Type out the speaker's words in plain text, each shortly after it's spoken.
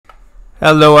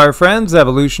Hello, our friends,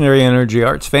 Evolutionary Energy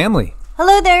Arts family.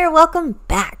 Hello there, welcome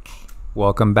back.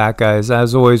 Welcome back, guys.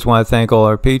 As always, want to thank all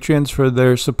our patrons for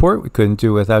their support. We couldn't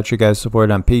do without you guys' support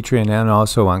on Patreon and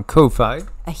also on Ko-Fi.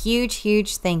 A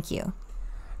huge thank you.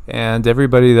 And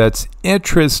everybody that's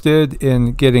interested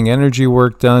in getting energy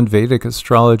work done, Vedic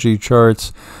astrology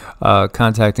charts,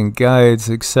 contacting guides,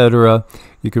 etc.,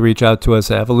 you can reach out to us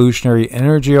at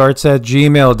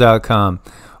evolutionaryenergyarts@gmail.com.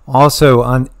 Also,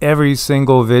 on every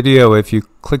single video, if you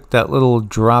click that little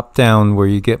drop down where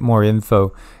you get more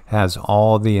info, has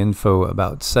all the info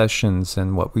about sessions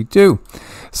and what we do.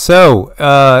 So,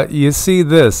 you see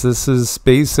this. This is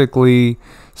basically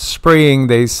spraying,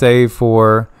 they say,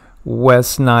 for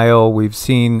West Nile. We've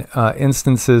seen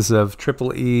instances of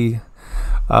triple E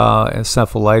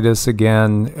encephalitis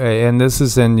again, and this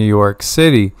is in New York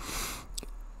City.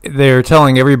 They're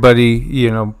telling everybody,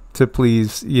 to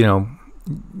please,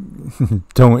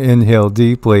 don't inhale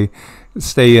deeply,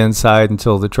 stay inside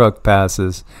until the truck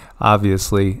passes.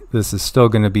 Obviously, this is still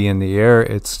going to be in the air.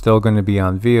 It's still going to be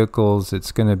on vehicles.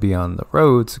 It's going to be on the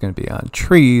roads. It's going to be on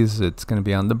trees. It's going to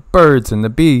be on the birds and the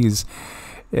bees.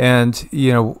 And,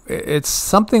 it's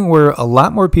something where a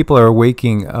lot more people are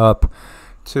waking up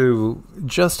to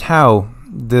just how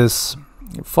this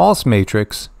false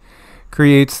matrix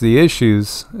creates the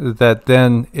issues that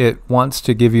then it wants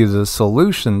to give you the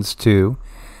solutions to,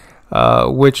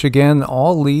 which again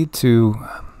all lead to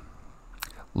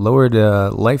lowered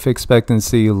life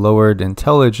expectancy, lowered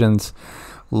intelligence,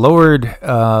 lowered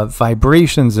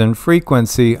vibrations and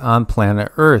frequency on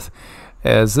planet Earth.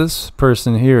 As this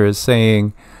person here is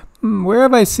saying, where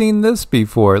have I seen this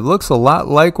before? It looks a lot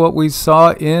like what we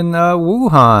saw in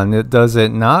Wuhan. Does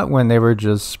it not, when they were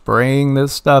just spraying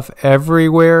this stuff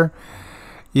everywhere?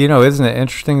 Isn't it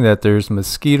interesting that there's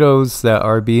mosquitoes that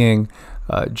are being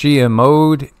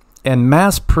GMO'd and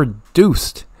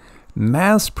mass-produced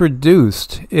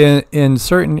in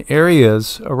certain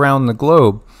areas around the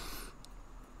globe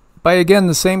by, again,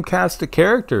 the same cast of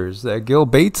characters, that Gil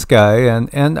Bates guy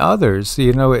and others.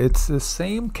 It's the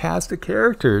same cast of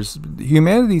characters.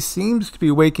 Humanity seems to be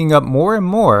waking up more and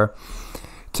more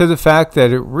to the fact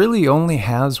that it really only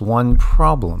has one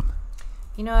problem.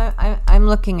 I'm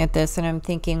looking at this and I'm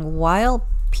thinking, while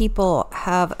people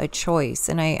have a choice,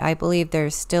 and I believe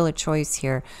there's still a choice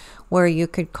here, where you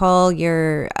could call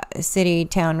your city,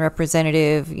 town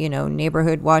representative,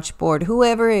 neighborhood watch board,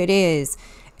 whoever it is,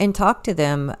 and talk to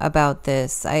them about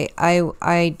this.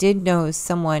 I did know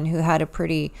someone who had a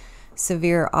pretty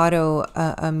severe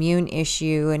autoimmune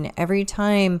issue, and every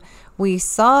time we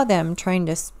saw them trying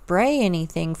to spray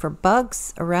anything for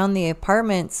bugs around the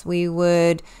apartments, we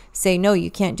would say, no,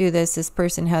 you can't do this. This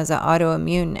person has an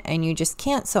autoimmune and you just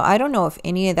can't. So I don't know if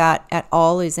any of that at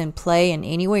all is in play in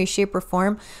any way, shape, or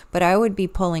form, but I would be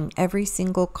pulling every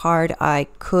single card I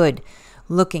could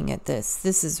looking at this.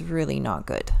 This is really not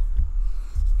good.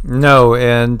 No,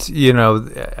 and, I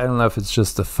don't know if it's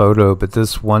just a photo, but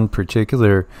this one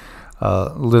particular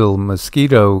little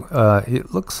mosquito,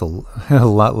 it looks a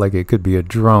lot like it could be a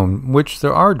drone, which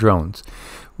there are drones.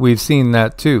 We've seen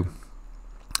that too.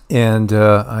 And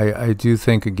I do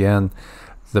think, again,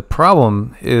 the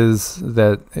problem is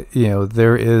that,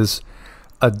 there is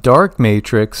a dark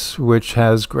matrix which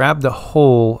has grabbed a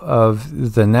hold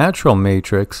of the natural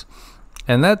matrix,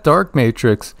 and that dark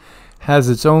matrix has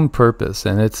its own purpose,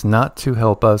 and it's not to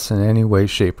help us in any way,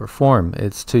 shape, or form.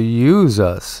 It's to use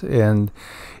us. And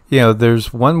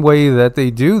there's one way that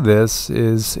they do this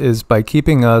is by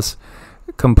keeping us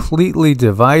completely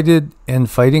divided and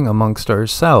fighting amongst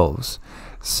ourselves.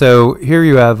 So here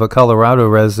you have a Colorado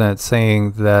resident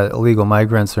saying that illegal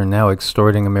migrants are now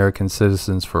extorting American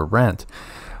citizens for rent.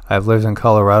 I've lived in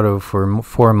Colorado for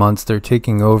 4 months. They're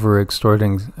taking over,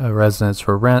 extorting residents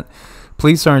for rent.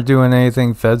 Police aren't doing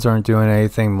anything. Feds aren't doing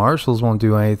anything. Marshals won't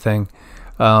do anything.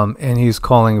 And he's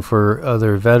calling for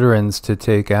other veterans to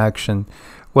take action.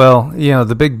 Well,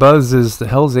 the big buzz is the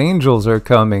Hells Angels are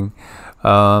coming.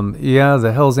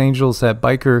 The Hells Angels, that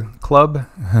biker club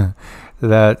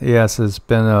that, yes, has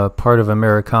been a part of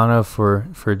Americana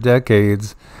for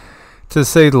decades, to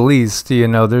say the least.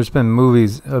 There's been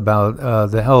movies about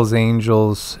the Hells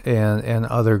Angels and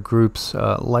other groups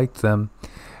like them.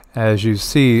 As you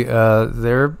see,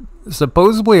 they're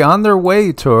supposedly on their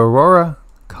way to Aurora,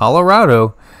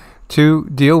 Colorado, to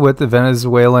deal with the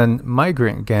Venezuelan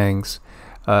migrant gangs.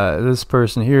 This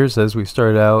person here says we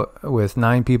started out with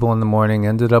 9 people in the morning,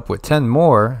 ended up with 10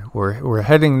 more. We're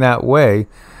heading that way.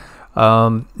 We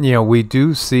have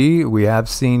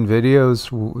seen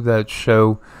videos that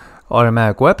show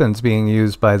automatic weapons being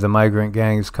used by the migrant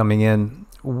gangs coming in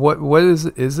what is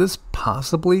this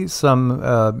possibly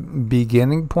some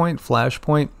beginning point,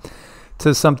 flashpoint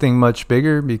to something much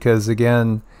bigger? Because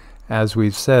again, as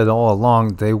we've said all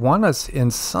along, they want us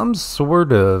in some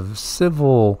sort of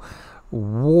civil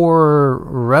war,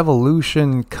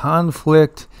 revolution,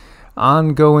 conflict,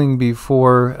 ongoing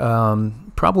before,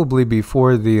 probably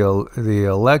before the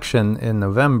election in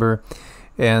November,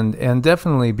 and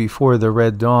definitely before the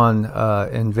Red Dawn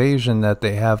invasion that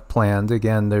they have planned.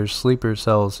 Again, there's sleeper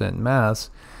cells en masse.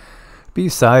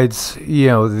 Besides,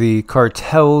 the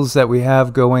cartels that we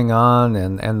have going on,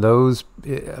 and those,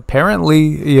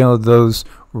 apparently, those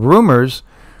rumors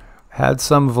had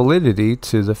some validity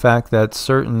to the fact that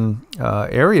certain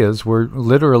areas were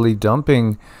literally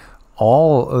dumping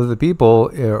all of the people,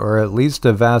 or at least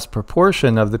a vast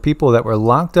proportion of the people that were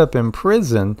locked up in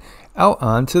prison, out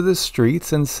onto the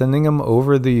streets and sending them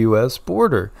over the U.S.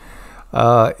 border.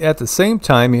 At the same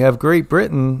time, you have Great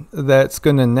Britain that's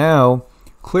going to now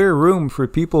clear room for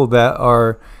people that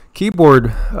are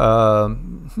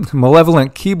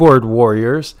malevolent keyboard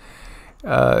warriors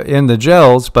in the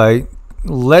jails by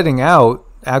letting out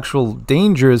actual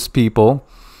dangerous people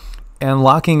and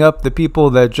locking up the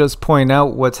people that just point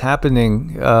out what's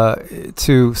happening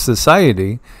to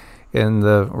society in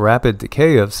the rapid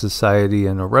decay of society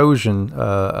and erosion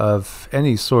of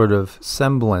any sort of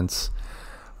semblance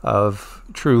of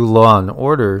true law and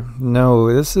order.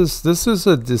 No, this is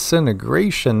a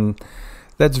disintegration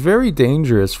that's very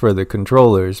dangerous for the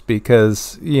controllers,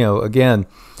 because again,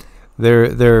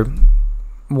 they're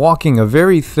walking a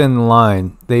very thin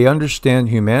line. They understand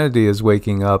humanity is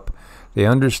waking up. They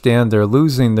understand they're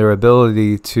losing their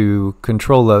ability to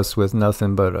control us with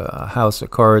nothing but a house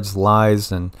of cards,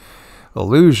 lies, and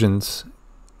illusions,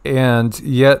 and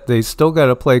yet they still got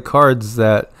to play cards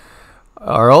that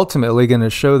are ultimately going to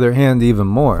show their hand even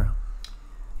more.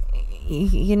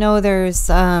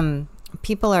 There's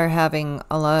people are having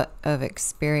a lot of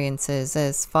experiences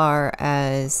as far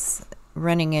as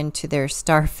running into their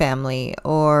star family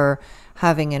or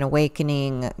having an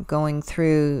awakening, going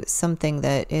through something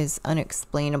that is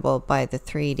unexplainable by the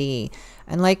 3D.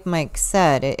 And like Mike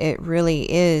said, it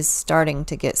really is starting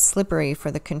to get slippery for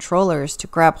the controllers to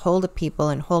grab hold of people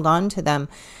and hold on to them,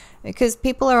 because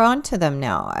people are onto them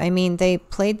now. I mean, they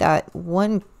played that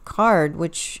one card,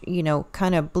 which,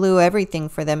 kind of blew everything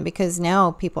for them, because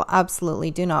now people absolutely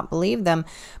do not believe them,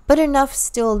 but enough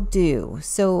still do.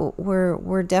 So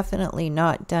we're definitely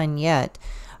not done yet.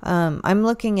 I'm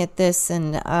looking at this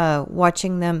and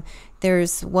watching them.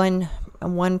 There's one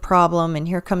problem, and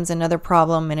here comes another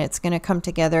problem, and it's going to come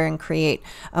together and create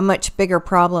a much bigger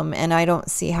problem. And I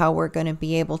don't see how we're going to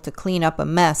be able to clean up a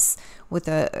mess with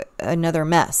another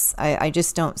mess. I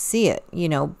just don't see it,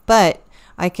 but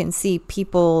I can see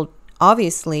people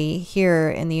obviously here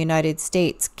in the United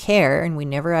States care, and we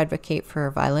never advocate for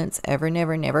violence, ever,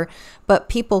 never, never, but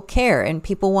people care and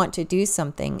people want to do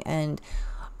something. And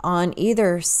on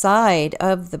either side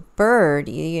of the bird,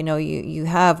 you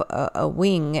have a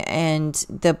wing, and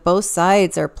the both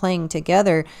sides are playing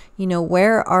together.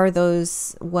 Where are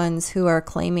those ones who are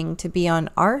claiming to be on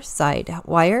our side?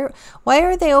 Why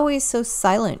are they always so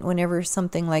silent whenever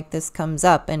something like this comes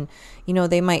up? And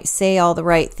they might say all the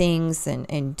right things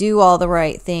and do all the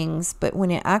right things, but when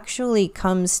it actually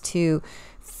comes to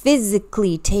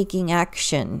physically taking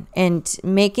action and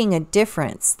making a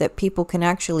difference that people can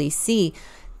actually see,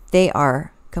 they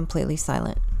are completely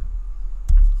silent.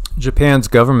 Japan's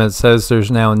government says there's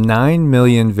now 9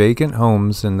 million vacant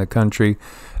homes in the country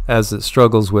as it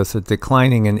struggles with a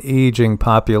declining and aging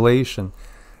population.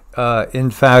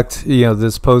 In fact,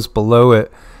 this post below it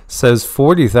says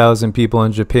 40,000 people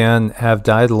in Japan have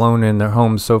died alone in their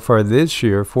homes so far this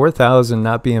year, 4,000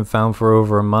 not being found for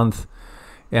over a month,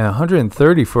 and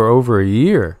 130 for over a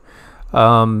year.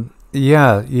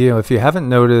 Yeah, if you haven't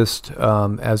noticed,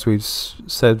 as we've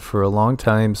said for a long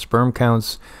time, sperm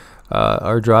counts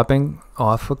are dropping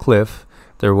off a cliff.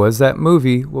 There was that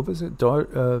movie, what was it,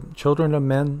 Children of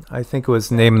Men? I think it was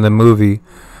the name of the movie,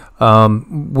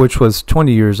 which was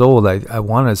 20 years old. I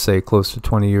want to say close to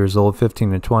 20 years old,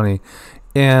 15 to 20.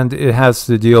 And it has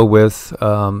to deal with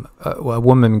a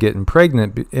woman getting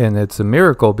pregnant, and it's a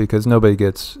miracle because nobody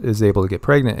is able to get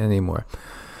pregnant anymore.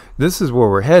 This is where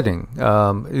we're heading.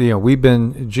 We've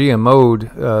been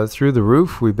GMO'd through the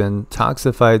roof. We've been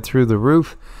toxified through the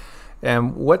roof.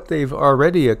 And what they've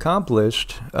already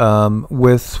accomplished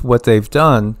with what they've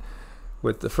done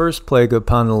with the first plague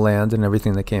upon the land and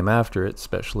everything that came after it,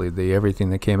 especially the everything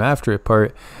that came after it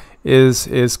part,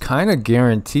 is kind of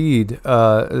guaranteed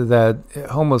that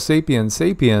Homo sapiens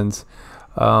sapiens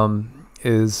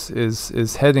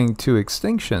is heading to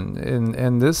extinction,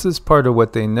 and this is part of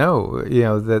what they know.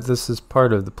 That this is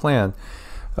part of the plan,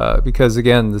 because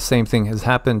again, the same thing has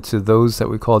happened to those that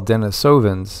we call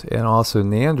Denisovans and also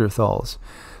Neanderthals.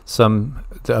 Some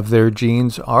of their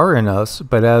genes are in us,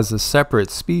 but as a separate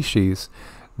species,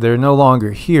 they're no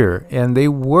longer here, and they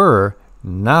were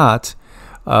not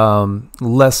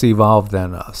less evolved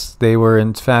than us. They were,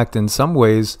 in fact, in some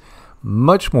ways,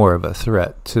 much more of a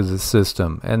threat to the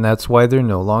system, and that's why they're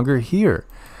no longer here.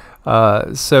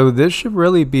 So this should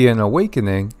really be an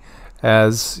awakening,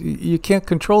 as you can't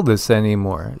control this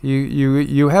anymore.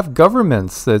 You have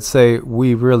governments that say,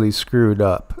 we really screwed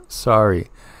up, sorry,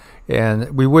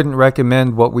 and we wouldn't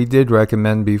recommend what we did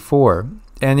recommend before.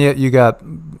 And yet you got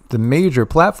the major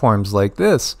platforms like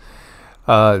this.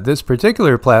 This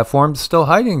particular platform still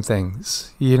hiding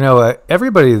things.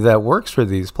 Everybody that works for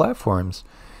these platforms,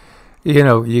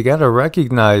 you got to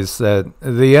recognize that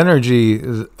the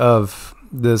energy of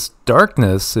this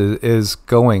darkness is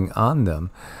going on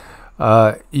them.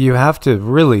 You have to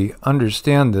really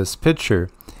understand this picture.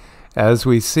 As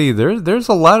we see, there's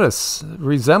a lot of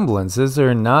resemblance, is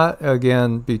there not,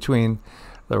 again, between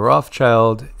the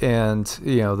Rothschild and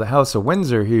the House of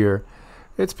Windsor here.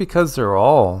 It's because they're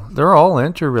all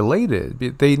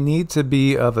interrelated. They need to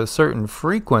be of a certain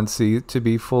frequency to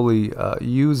be fully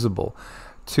usable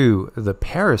to the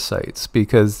parasites,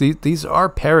 because these are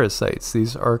parasites.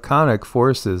 These archonic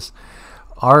forces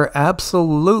are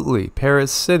absolutely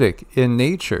parasitic in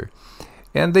nature,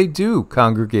 and they do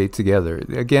congregate together.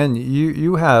 Again,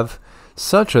 you have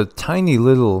such a tiny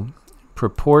little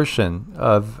proportion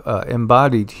of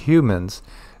embodied humans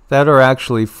that are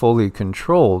actually fully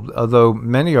controlled, although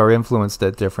many are influenced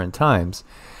at different times.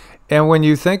 And when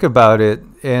you think about it,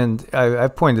 and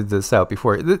I've pointed this out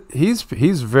before, he's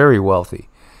very wealthy,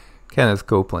 Kenneth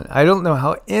Copeland. I don't know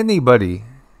how anybody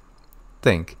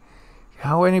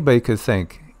could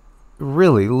think,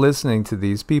 really listening to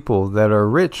these people that are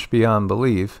rich beyond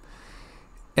belief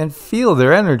and feel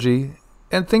their energy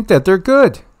and think that they're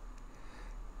good,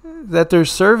 that they're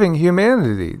serving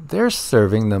humanity. They're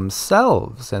serving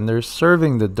themselves, and they're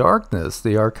serving the darkness,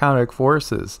 the archonic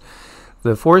forces,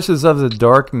 the forces of the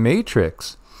dark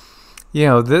matrix. They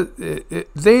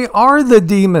are the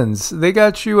demons. They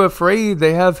got you afraid.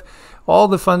 They have all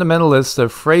the fundamentalists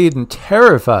afraid and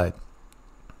terrified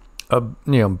of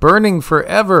burning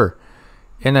forever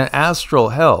in an astral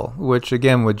hell, which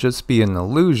again would just be an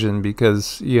illusion,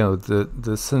 because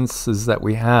the senses that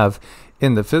we have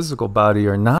in the physical body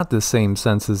are not the same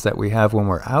senses that we have when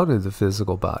we're out of the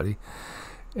physical body.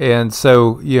 And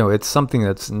so it's something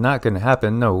that's not going to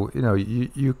happen. No,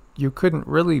 you couldn't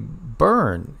really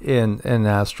burn in an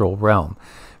astral realm,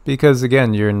 because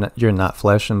again, you're not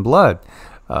flesh and blood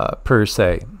per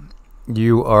se.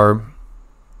 You are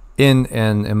in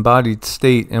an embodied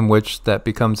state in which that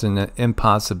becomes an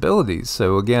impossibility.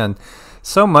 So again,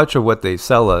 so much of what they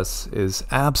sell us is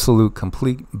absolute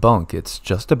complete bunk. It's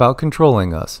just about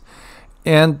controlling us.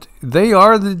 And they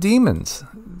are the demons.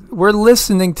 We're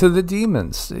listening to the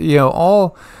demons,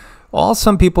 all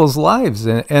some people's lives.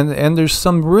 And there's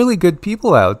some really good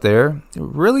people out there,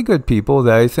 really good people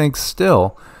that I think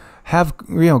still have,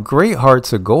 great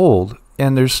hearts of gold.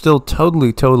 And they're still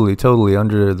totally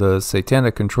under the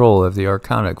satanic control of the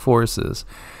archonic forces.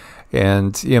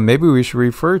 And maybe we should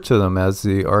refer to them as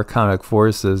the archonic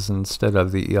forces instead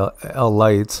of the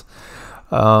Lights,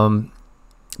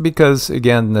 because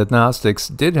again, the Gnostics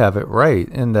did have it right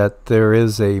in that there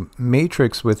is a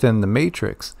matrix within the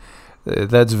matrix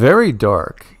that's very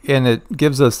dark, and it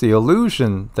gives us the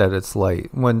illusion that it's light.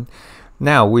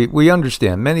 Now we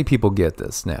understand. Many people get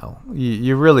this now.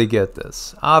 You really get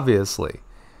this. Obviously,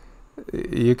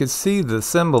 you can see the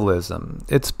symbolism.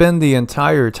 It's been the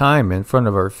entire time in front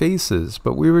of our faces,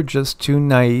 but we were just too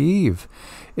naive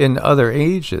in other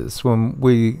ages when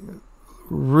we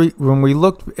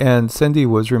looked, and Cindy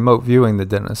was remote viewing the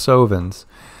Denisovans.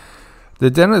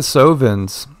 The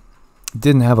Denisovans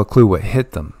didn't have a clue what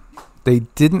hit them. They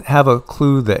didn't have a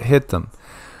clue that hit them.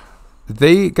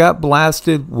 They got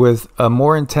blasted with a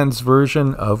more intense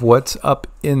version of what's up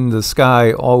in the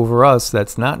sky over us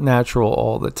that's not natural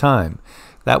all the time.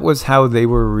 That was how they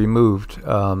were removed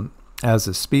as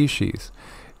a species.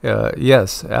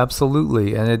 Yes,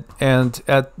 absolutely. And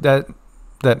that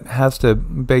has to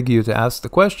beg you to ask the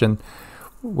question,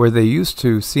 were they used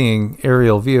to seeing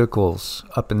aerial vehicles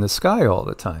up in the sky all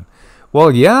the time? Well,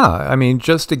 yeah. I mean,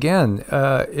 just again,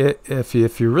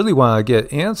 if you really want to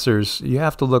get answers, you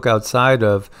have to look outside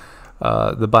of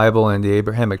the Bible and the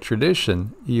Abrahamic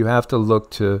tradition. You have to look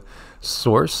to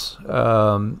sources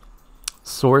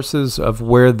of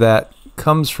where that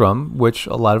comes from, which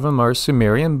a lot of them are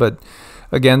Sumerian, but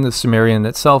again, the Sumerian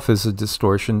itself is a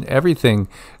distortion. Everything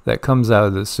that comes out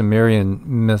of the Sumerian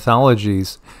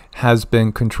mythologies has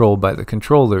been controlled by the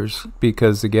controllers,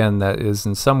 because again, that is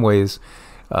in some ways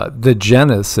the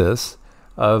genesis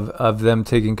of them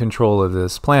taking control of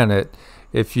this planet.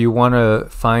 If you want to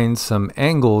find some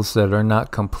angles that are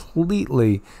not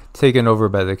completely taken over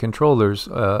by the controllers,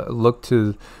 look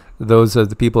to those of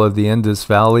the people of the Indus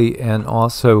Valley and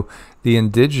also the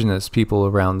indigenous people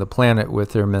around the planet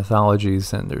with their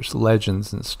mythologies and their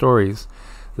legends and stories.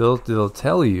 They'll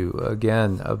tell you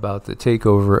again about the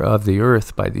takeover of the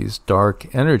earth by these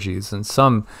dark energies, and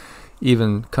some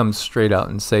even come straight out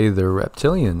and say they're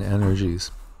reptilian energies.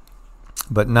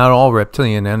 But not all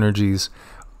reptilian energies,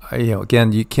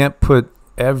 again, you can't put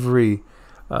every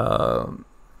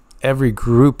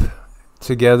group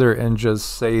together and just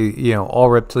say, all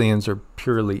reptilians are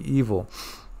purely evil.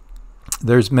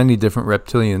 There's many different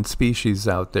reptilian species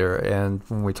out there, and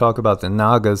when we talk about the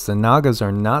Nagas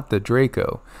are not the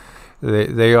Draco.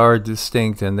 They are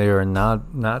distinct, and they are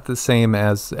not the same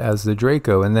as the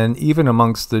Draco. And then even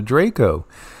amongst the Draco,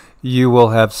 you will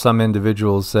have some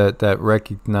individuals that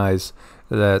recognize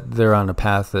that they're on a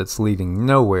path that's leading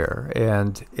nowhere,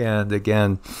 and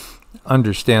again,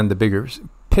 understand the bigger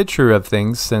picture of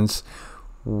things, since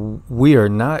we are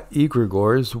not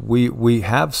egregores. We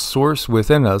have source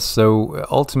within us, so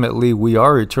ultimately we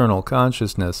are eternal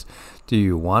consciousness. Do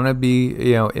you want to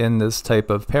be in this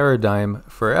type of paradigm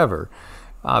forever?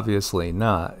 Obviously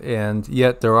not. And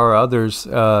yet there are others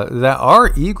that are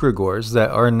egregores, that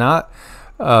are not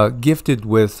gifted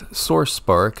with source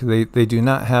spark. They do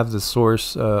not have the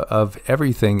source of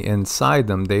everything inside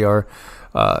them. They are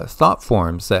thought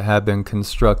forms that have been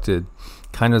constructed,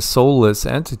 kind of soulless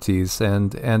entities.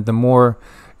 And the more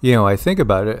I think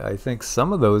about it, I think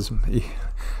some of those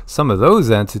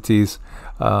entities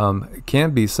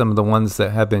can be some of the ones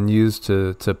that have been used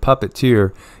to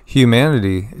puppeteer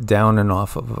humanity down and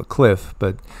off of a cliff.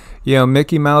 But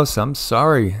Mickey Mouse, I'm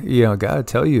sorry, gotta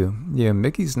tell you,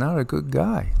 Mickey's not a good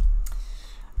guy.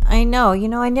 I know,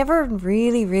 I never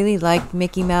really liked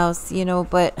Mickey Mouse,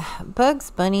 but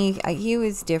Bugs Bunny, he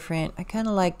was different. I kind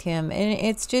of liked him. And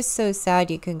it's just so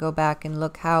sad. You can go back and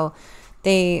look how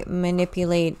they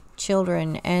manipulate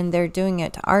children, and they're doing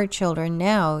it to our children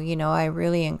now. I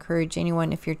really encourage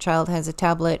anyone, if your child has a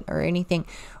tablet or anything,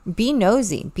 be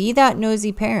nosy. Be that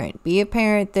nosy parent. Be a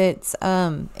parent that's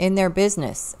in their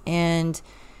business. And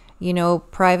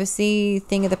privacy,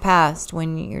 thing of the past.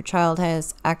 When your child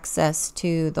has access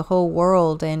to the whole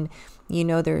world, and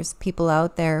there's people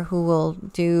out there who will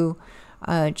do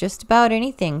just about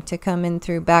anything to come in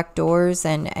through back doors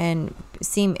and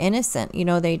seem innocent.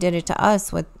 They did it to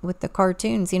us with the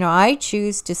cartoons. I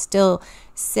choose to still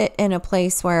sit in a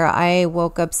place where I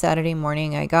woke up Saturday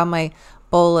morning, I got my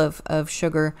bowl of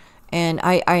sugar, and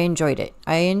I enjoyed it.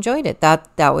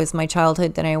 That was my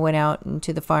childhood. Then I went out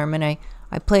into the farm, and I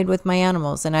played with my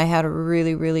animals, and I had a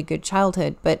really, really good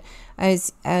childhood. But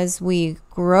as we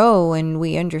grow and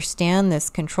we understand this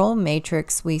control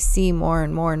matrix, we see more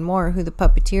and more and more who the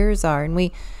puppeteers are. And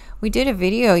we did a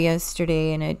video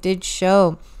yesterday, and it did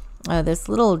show this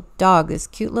little dog, this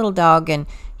cute little dog, and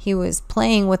he was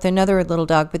playing with another little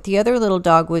dog, but the other little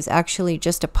dog was actually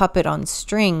just a puppet on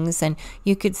strings, and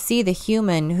you could see the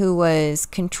human who was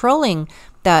controlling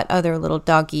that other little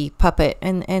doggy puppet,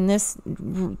 and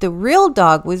the real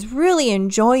dog was really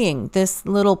enjoying this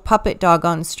little puppet dog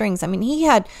on strings. I mean,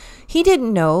 he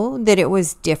didn't know that it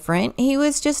was different. He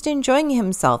was just enjoying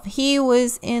himself. He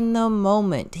was in the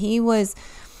moment. He was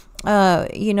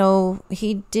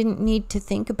he didn't need to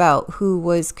think about who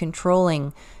was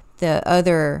controlling the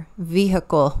other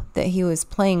vehicle that he was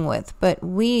playing with. But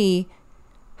we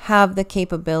have the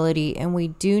capability, and we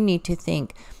do need to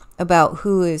think about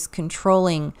who is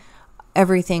controlling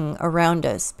everything around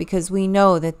us, because we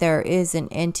know that there is an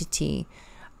entity,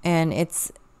 and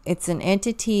it's an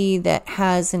entity that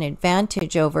has an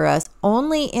advantage over us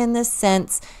only in the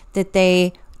sense that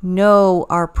they know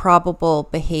our probable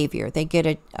behavior. They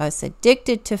get us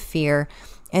addicted to fear,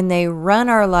 and they run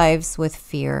our lives with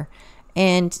fear.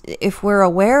 And if we're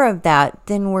aware of that,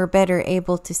 then we're better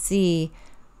able to see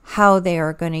how they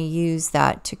are going to use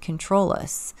that to control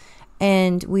us.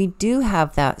 And we do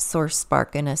have that source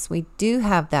spark in us. We do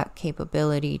have that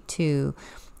capability to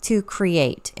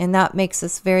create. And that makes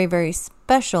us very, very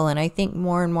special. And I think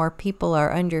more and more people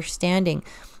are understanding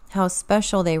how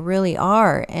special they really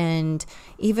are. And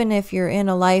even if you're in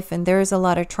a life and there's a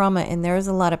lot of trauma and there's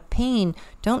a lot of pain,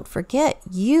 don't forget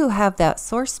you have that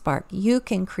source spark. You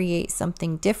can create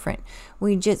something different.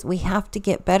 We have to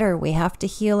get better. We have to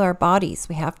heal our bodies.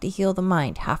 We have to heal the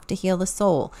mind, have to heal the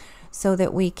soul, so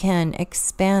that we can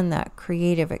expand that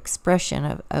creative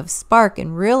expression of spark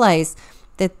and realize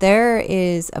that there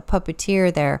is a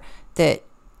puppeteer there that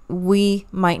we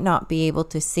might not be able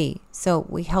to see. So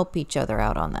we help each other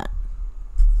out on that.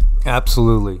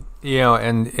 Absolutely.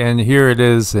 And here it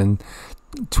is in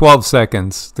 12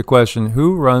 seconds. The question,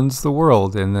 who runs the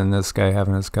world? And then this guy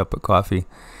having his cup of coffee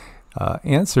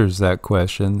answers that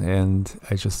question. And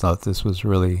I just thought this was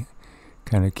really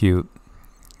kind of cute,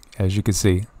 as you can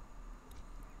see.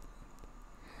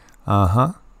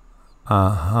 Uh-huh.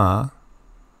 Uh-huh.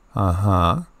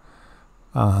 Uh-huh.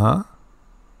 Uh-huh.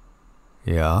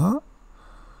 Yeah.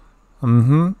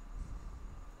 Mm-hmm.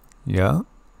 Yeah.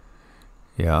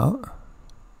 Yeah.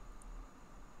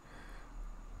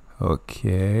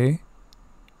 Okay.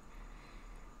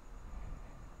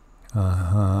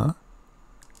 Uh-huh.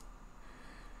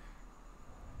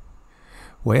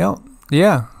 Well,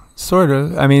 yeah, sort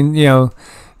of. I mean,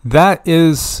 that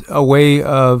is a way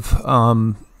of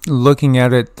looking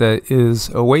at it that is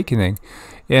awakening.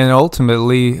 And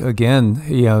ultimately, again,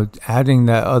 adding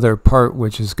that other part,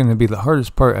 which is going to be the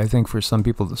hardest part, I think, for some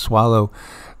people to swallow,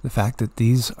 the fact that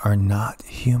these are not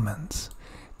humans.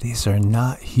 These are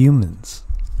not humans.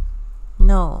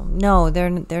 No,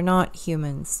 they're not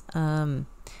humans.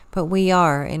 But we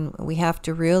are, and we have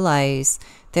to realize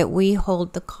that we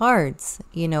hold the cards.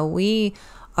 We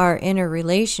are in a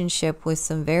relationship with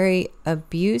some very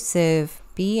abusive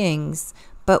beings,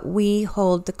 but we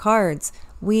hold the cards.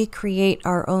 We create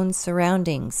our own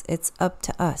surroundings. It's up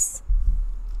to us.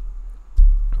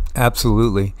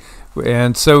 Absolutely.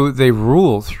 And so they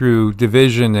rule through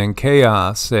division and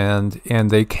chaos, and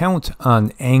they count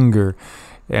on anger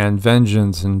and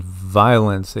vengeance and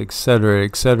violence, etc.,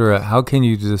 etc. How can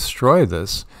you destroy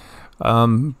this?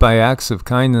 By acts of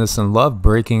kindness and love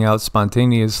breaking out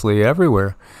spontaneously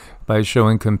everywhere, by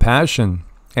showing compassion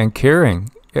and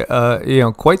caring.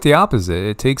 Quite the opposite.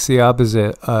 It takes the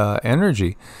opposite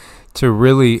energy to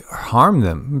really harm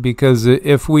them, because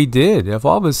if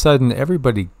all of a sudden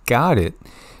everybody got it,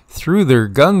 threw their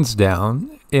guns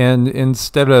down, and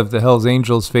instead of the Hells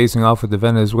Angels facing off with the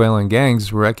Venezuelan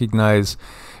gangs, recognize,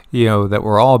 that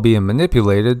we're all being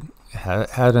manipulated,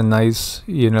 had a nice,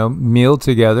 meal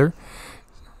together.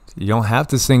 You don't have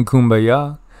to sing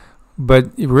Kumbaya,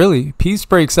 but really, peace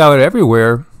breaks out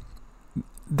everywhere.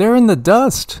 They're in the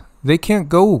dust. They can't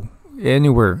go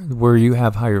anywhere where you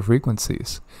have higher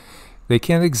frequencies. They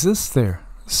can't exist there.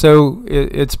 So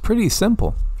it's pretty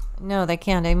simple. No, they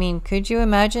can't. I mean, could you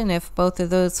imagine if both of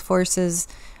those forces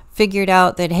figured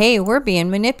out that, hey, we're being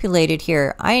manipulated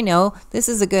here. I know, this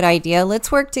is a good idea.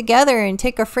 Let's work together and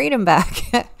take our freedom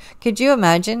back. Could you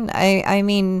imagine? I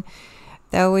mean,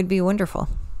 that would be wonderful.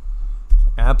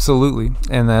 Absolutely.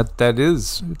 And that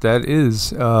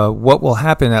is what will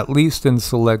happen, at least in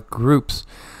select groups.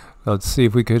 Let's see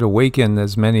if we could awaken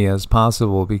as many as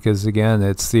possible, because again,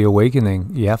 it's the awakening.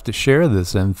 You have to share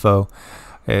this info.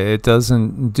 It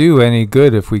doesn't do any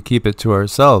good if we keep it to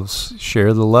ourselves.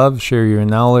 Share the love, share your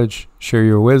knowledge, share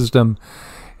your wisdom,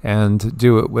 and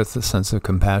do it with a sense of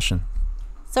compassion.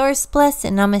 Source bless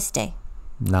and namaste.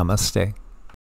 Namaste.